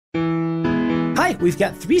Hi, we've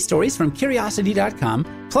got 3 stories from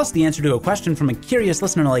Curiosity.com, plus the answer to a question from a curious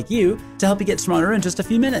listener like you to help you get smarter in just a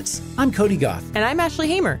few minutes. I'm Cody Goff. And I'm Ashley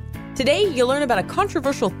Hamer. Today, you'll learn about a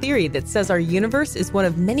controversial theory that says our universe is one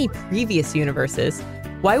of many previous universes,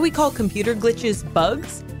 why we call computer glitches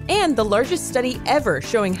bugs, and the largest study ever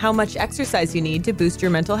showing how much exercise you need to boost your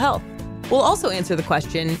mental health. We'll also answer the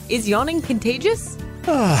question, is yawning contagious?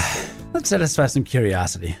 Let's satisfy some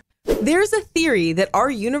curiosity. There's a theory that our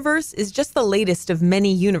universe is just the latest of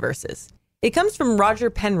many universes. It comes from Roger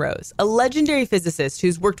Penrose, a legendary physicist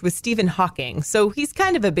who's worked with Stephen Hawking, so he's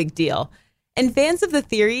kind of a big deal. And fans of the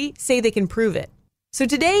theory say they can prove it. So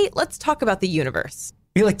today, let's talk about the universe.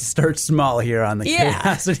 We like to start small here on the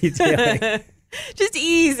Curiosity Daily. Just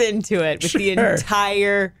ease into it with the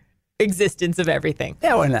entire existence of everything.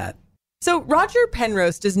 Yeah, why not? So Roger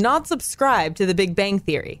Penrose does not subscribe to the Big Bang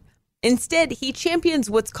Theory. Instead, he champions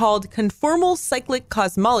what's called conformal cyclic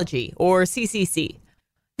cosmology, or CCC.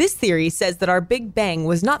 This theory says that our Big Bang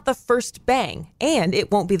was not the first bang, and it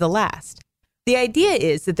won't be the last. The idea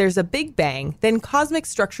is that there's a Big Bang, then cosmic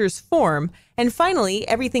structures form, and finally,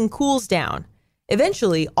 everything cools down.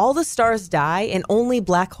 Eventually, all the stars die and only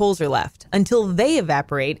black holes are left, until they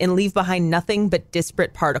evaporate and leave behind nothing but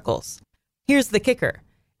disparate particles. Here's the kicker.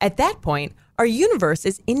 At that point, our universe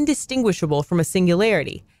is indistinguishable from a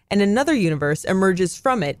singularity, and another universe emerges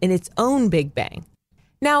from it in its own Big Bang.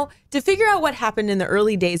 Now, to figure out what happened in the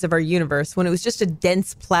early days of our universe when it was just a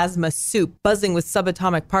dense plasma soup buzzing with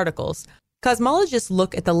subatomic particles, cosmologists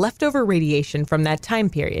look at the leftover radiation from that time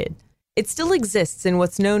period. It still exists in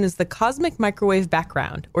what's known as the cosmic microwave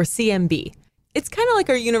background, or CMB. It's kind of like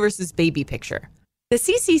our universe's baby picture. The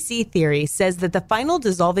CCC theory says that the final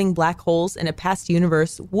dissolving black holes in a past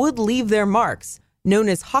universe would leave their marks, known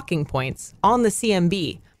as Hawking points, on the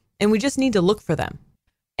CMB, and we just need to look for them.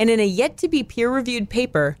 And in a yet-to-be peer-reviewed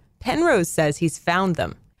paper, Penrose says he's found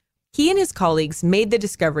them. He and his colleagues made the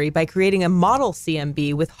discovery by creating a model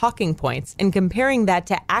CMB with Hawking points and comparing that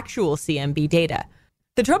to actual CMB data.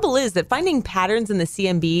 The trouble is that finding patterns in the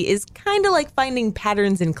CMB is kind of like finding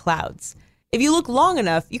patterns in clouds. If you look long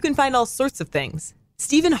enough, you can find all sorts of things.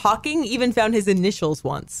 Stephen Hawking even found his initials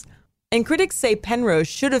once. And critics say Penrose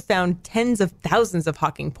should have found tens of thousands of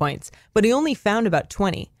Hawking points, but he only found about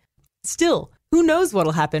 20. Still, who knows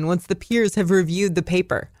what'll happen once the peers have reviewed the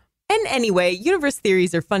paper? And anyway, universe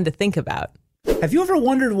theories are fun to think about. Have you ever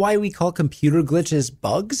wondered why we call computer glitches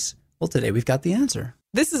bugs? Well, today we've got the answer.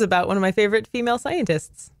 This is about one of my favorite female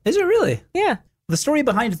scientists. Is it really? Yeah. The story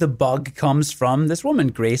behind the bug comes from this woman,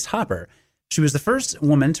 Grace Hopper. She was the first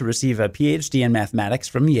woman to receive a PhD in mathematics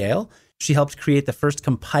from Yale. She helped create the first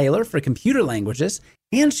compiler for computer languages,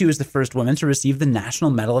 and she was the first woman to receive the National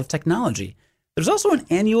Medal of Technology. There's also an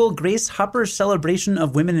annual Grace Hopper celebration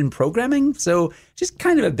of women in programming, so she's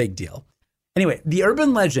kind of a big deal. Anyway, the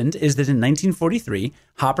urban legend is that in 1943,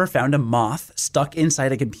 Hopper found a moth stuck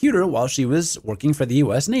inside a computer while she was working for the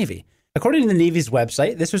U.S. Navy. According to the Navy's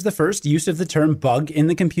website, this was the first use of the term bug in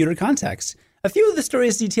the computer context. A few of the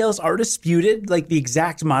story's details are disputed, like the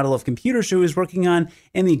exact model of computer she was working on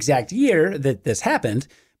and the exact year that this happened,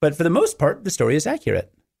 but for the most part, the story is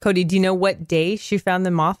accurate. Cody, do you know what day she found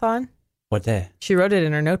the moth on? What day? She wrote it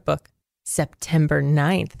in her notebook. September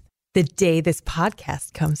 9th, the day this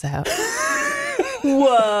podcast comes out.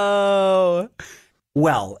 Whoa.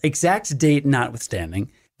 Well, exact date notwithstanding,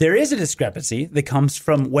 there is a discrepancy that comes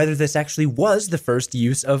from whether this actually was the first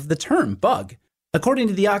use of the term bug. According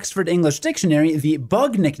to the Oxford English Dictionary, the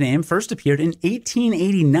bug nickname first appeared in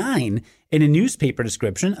 1889 in a newspaper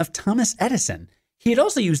description of Thomas Edison. He had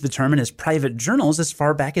also used the term in his private journals as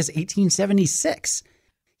far back as 1876.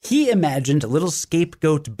 He imagined little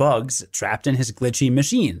scapegoat bugs trapped in his glitchy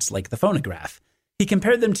machines, like the phonograph. He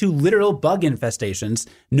compared them to literal bug infestations,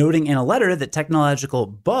 noting in a letter that technological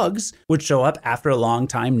bugs would show up after a long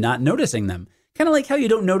time not noticing them. Kind of like how you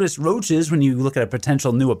don't notice roaches when you look at a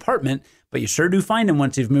potential new apartment, but you sure do find them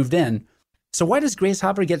once you've moved in. So why does Grace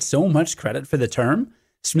Hopper get so much credit for the term?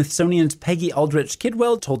 Smithsonian's Peggy Aldrich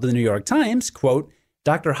Kidwell told the New York Times, quote,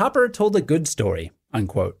 "Dr. Hopper told a good story,"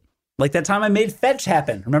 unquote. Like that time I made fetch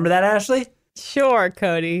happen. Remember that, Ashley? Sure,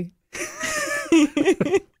 Cody.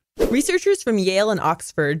 Researchers from Yale and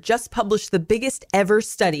Oxford just published the biggest ever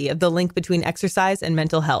study of the link between exercise and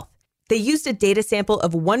mental health. They used a data sample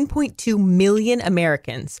of 1.2 million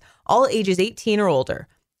Americans, all ages 18 or older.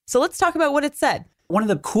 So let's talk about what it said. One of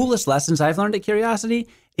the coolest lessons I've learned at Curiosity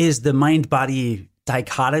is the mind-body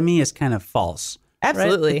dichotomy is kind of false.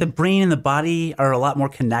 Absolutely. Right? Like the brain and the body are a lot more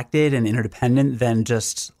connected and interdependent than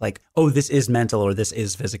just like, oh, this is mental or this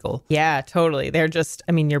is physical. Yeah, totally. They're just,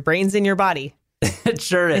 your brain's in your body. It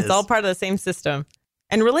sure is. It's all part of the same system.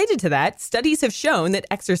 And related to that, studies have shown that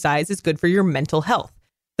exercise is good for your mental health.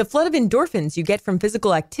 The flood of endorphins you get from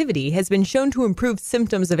physical activity has been shown to improve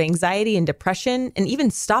symptoms of anxiety and depression and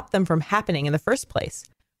even stop them from happening in the first place.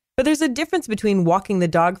 But there's a difference between walking the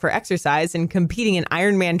dog for exercise and competing in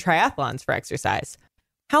Ironman triathlons for exercise.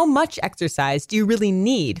 How much exercise do you really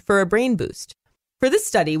need for a brain boost? For this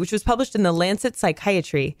study, which was published in the Lancet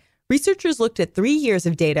Psychiatry, researchers looked at 3 years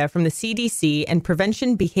of data from the CDC and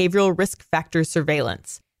Prevention Behavioral Risk Factors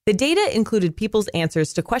Surveillance. The data included people's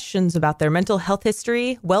answers to questions about their mental health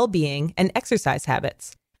history, well-being, and exercise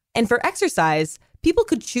habits. And for exercise, people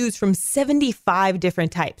could choose from 75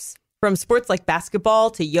 different types, from sports like basketball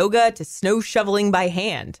to yoga to snow shoveling by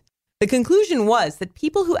hand. The conclusion was that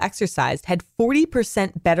people who exercised had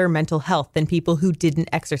 40% better mental health than people who didn't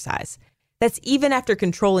exercise. That's even after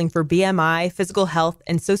controlling for BMI, physical health,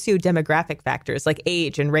 and socio-demographic factors like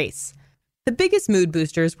age and race. The biggest mood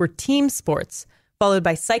boosters were team sports, followed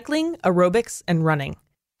by cycling, aerobics, and running.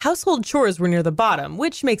 Household chores were near the bottom,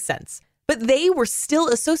 which makes sense, but they were still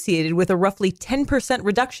associated with a roughly 10%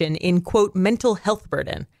 reduction in, quote, mental health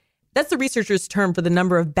burden. That's the researchers' term for the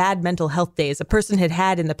number of bad mental health days a person had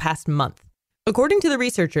had in the past month. According to the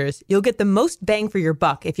researchers, you'll get the most bang for your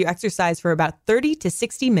buck if you exercise for about 30 to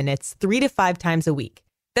 60 minutes 3 to 5 times a week.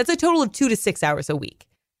 That's a total of 2 to 6 hours a week.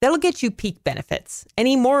 That'll get you peak benefits.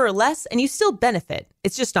 Any more or less, and you still benefit.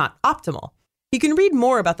 It's just not optimal. You can read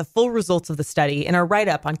more about the full results of the study in our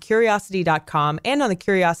write-up on Curiosity.com and on the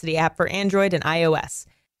Curiosity app for Android and iOS.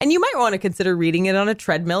 And you might want to consider reading it on a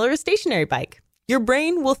treadmill or a stationary bike. Your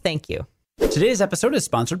brain will thank you. Today's episode is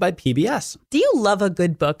sponsored by PBS. Do you love a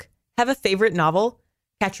good book? Have a favorite novel?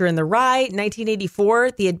 Catcher in the Rye,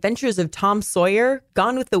 1984, The Adventures of Tom Sawyer,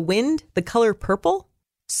 Gone with the Wind, The Color Purple?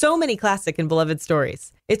 So many classic and beloved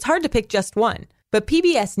stories. It's hard to pick just one, but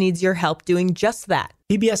PBS needs your help doing just that.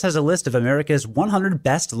 PBS has a list of America's 100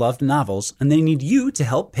 best-loved novels, and they need you to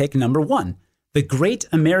help pick number 1. The Great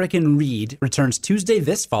American Read returns Tuesday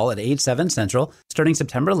this fall at 8/7 Central, starting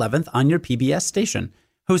September 11th on your PBS station.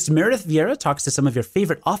 Host Meredith Vieira talks to some of your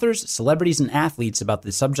favorite authors, celebrities, and athletes about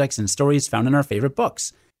the subjects and stories found in our favorite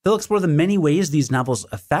books. They'll explore the many ways these novels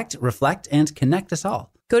affect, reflect, and connect us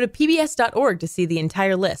all. Go to pbs.org to see the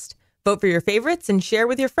entire list. Vote for your favorites and share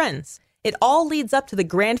with your friends. It all leads up to the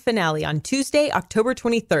grand finale on Tuesday, October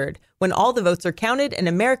 23rd, when all the votes are counted and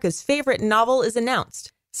America's favorite novel is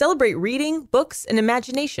announced. Celebrate reading, books, and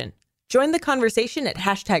imagination. Join the conversation at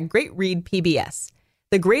 #GreatReadPBS.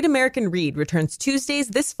 The Great American Read returns Tuesdays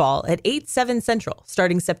this fall at 8/7 Central,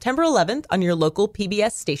 starting September 11th on your local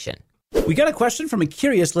PBS station. We got a question from a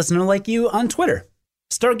curious listener like you on Twitter.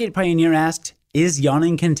 Stargate Pioneer asked, is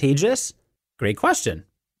yawning contagious? Great question.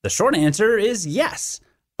 The short answer is yes.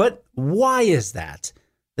 But why is that?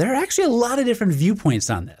 There are actually a lot of different viewpoints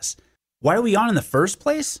on this. Why do we yawn in the first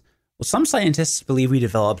place? Well, some scientists believe we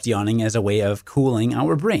developed yawning as a way of cooling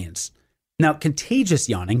our brains. Now, contagious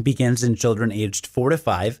yawning begins in children aged 4 to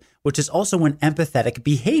 5, which is also when empathetic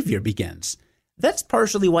behavior begins. That's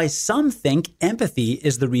partially why some think empathy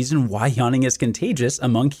is the reason why yawning is contagious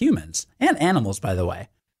among humans, and animals, by the way.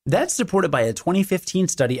 That's supported by a 2015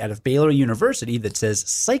 study out of Baylor University that says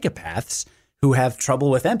psychopaths who have trouble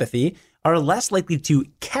with empathy are less likely to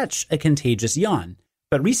catch a contagious yawn.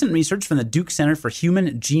 But recent research from the Duke Center for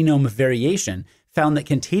Human Genome Variation found that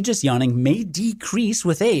contagious yawning may decrease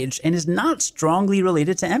with age and is not strongly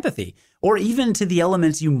related to empathy, or even to the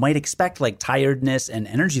elements you might expect like tiredness and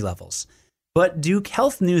energy levels. But Duke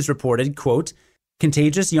Health News reported, quote,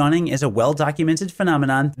 contagious yawning is a well-documented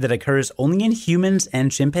phenomenon that occurs only in humans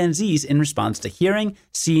and chimpanzees in response to hearing,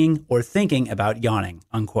 seeing, or thinking about yawning,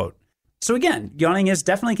 unquote. So again, yawning is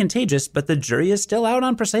definitely contagious, but the jury is still out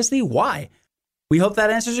on precisely why. We hope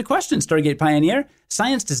that answers your question, Stargate Pioneer.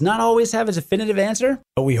 Science does not always have a definitive answer,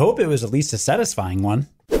 but we hope it was at least a satisfying one.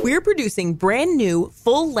 We're producing brand new,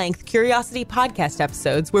 full-length Curiosity podcast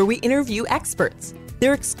episodes where we interview experts.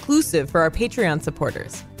 They're exclusive for our Patreon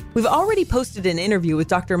supporters. We've already posted an interview with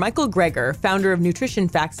Dr. Michael Greger, founder of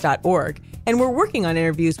nutritionfacts.org, and we're working on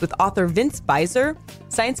interviews with author Vince Beiser,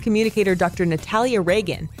 science communicator Dr. Natalia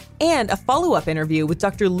Reagan, and a follow-up interview with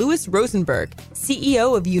Dr. Louis Rosenberg,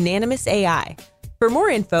 CEO of Unanimous AI. For more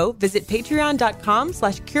info, visit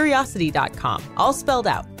patreon.com/curiosity.com, all spelled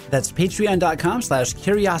out. That's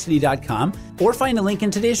patreon.com/curiosity.com, or find a link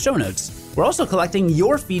in today's show notes. We're also collecting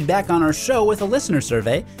your feedback on our show with a listener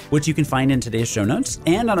survey, which you can find in today's show notes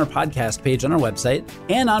and on our podcast page on our website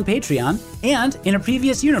and on Patreon and in a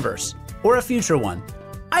previous universe or a future one.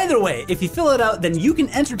 Either way, if you fill it out, then you can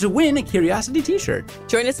enter to win a Curiosity t-shirt.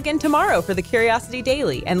 Join us again tomorrow for the Curiosity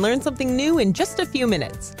Daily and learn something new in just a few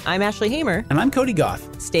minutes. I'm Ashley Hamer. And I'm Cody Goff.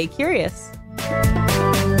 Stay curious.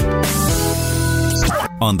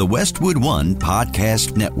 on the Westwood One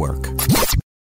Podcast Network.